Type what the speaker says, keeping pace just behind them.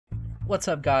What's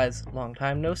up, guys? Long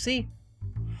time no see.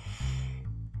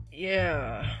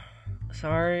 Yeah,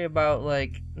 sorry about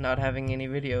not having any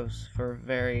videos for a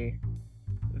very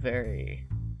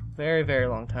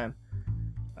long time.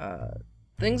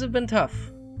 Things have been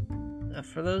tough.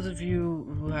 For those of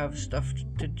you who have stuff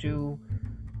to do,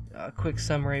 a quick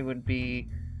summary would be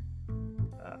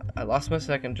I lost my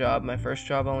second job. My first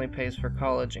job only pays for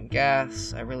college and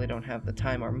gas. I really don't have the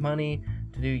time or money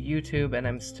to do YouTube, and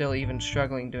I'm still even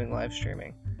struggling doing live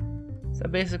streaming. So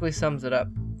that basically sums it up.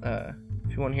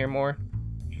 If you want to hear more,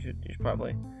 you should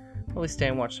probably stay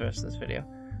and watch the rest of this video.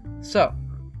 So,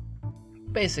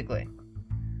 basically,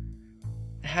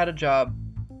 had a job,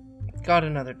 got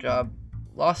another job,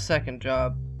 lost second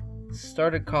job,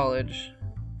 started college,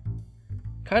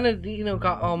 kind of,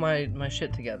 got all my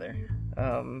shit together.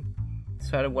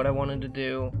 Decided what I wanted to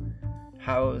do,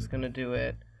 how I was going to do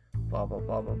it, blah, blah,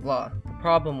 blah, blah, blah. The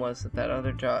problem was that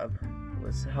other job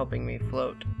was helping me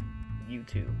float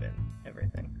YouTube and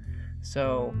everything.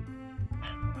 So,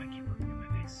 I don't know why I keep looking at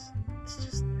my face.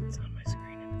 It's on my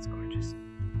screen and it's gorgeous.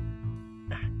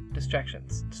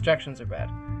 Distractions. Distractions are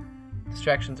bad.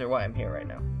 Distractions are why I'm here right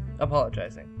now.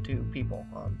 Apologizing to people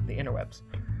on the interwebs.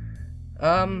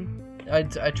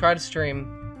 I try to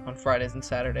stream on Fridays and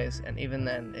Saturdays, and even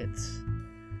then, it's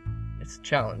a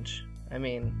challenge. I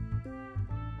mean,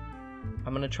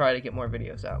 I'm gonna try to get more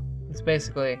videos out. It's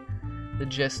basically the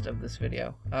gist of this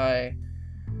video. I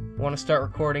want to start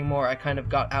recording more. I kind of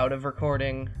got out of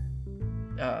recording.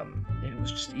 It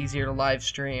was just easier to live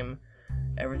stream.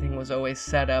 Everything was always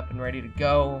set up and ready to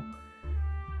go.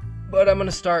 But I'm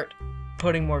gonna start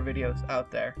putting more videos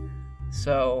out there.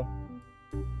 So,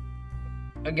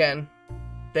 again,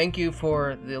 thank you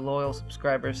for the loyal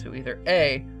subscribers who either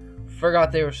A,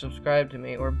 forgot they were subscribed to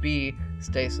me, or B,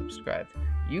 stay subscribed.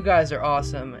 You guys are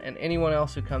awesome, and anyone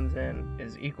else who comes in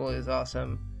is equally as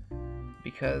awesome,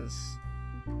 because,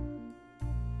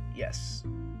 yes.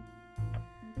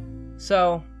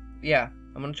 So, yeah,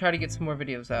 I'm going to try to get some more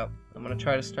videos out. I'm going to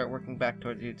try to start working back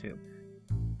towards YouTube.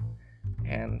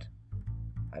 And,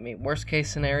 I mean, worst case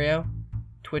scenario,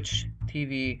 Twitch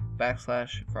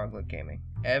TV/Froglet Gaming.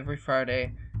 Every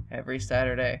Friday, every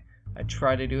Saturday, I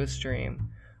try to do a stream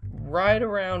right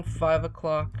around 5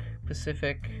 o'clock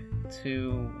Pacific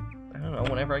to, I don't know,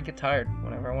 whenever I get tired,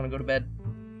 whenever I want to go to bed.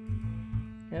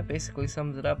 Yeah, basically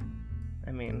sums it up.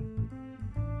 I mean,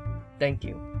 thank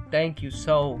you. Thank you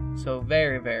so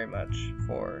very much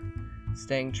for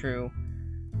staying true.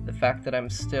 The fact that I'm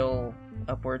still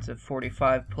upwards of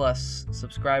 45 plus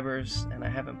subscribers and I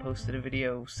haven't posted a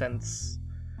video since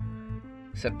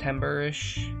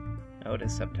September-ish. Oh, it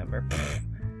is September.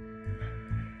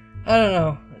 I don't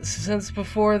know. Since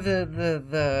before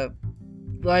the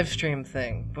live stream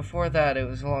thing. Before that, it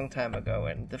was a long time ago,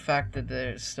 and the fact that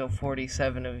there's still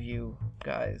 47 of you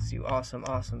guys, you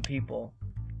awesome people,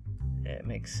 it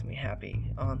makes me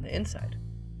happy on the inside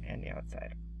and the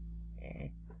outside.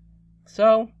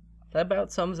 So, that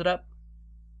about sums it up.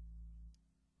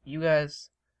 You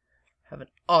guys have an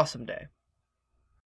awesome day.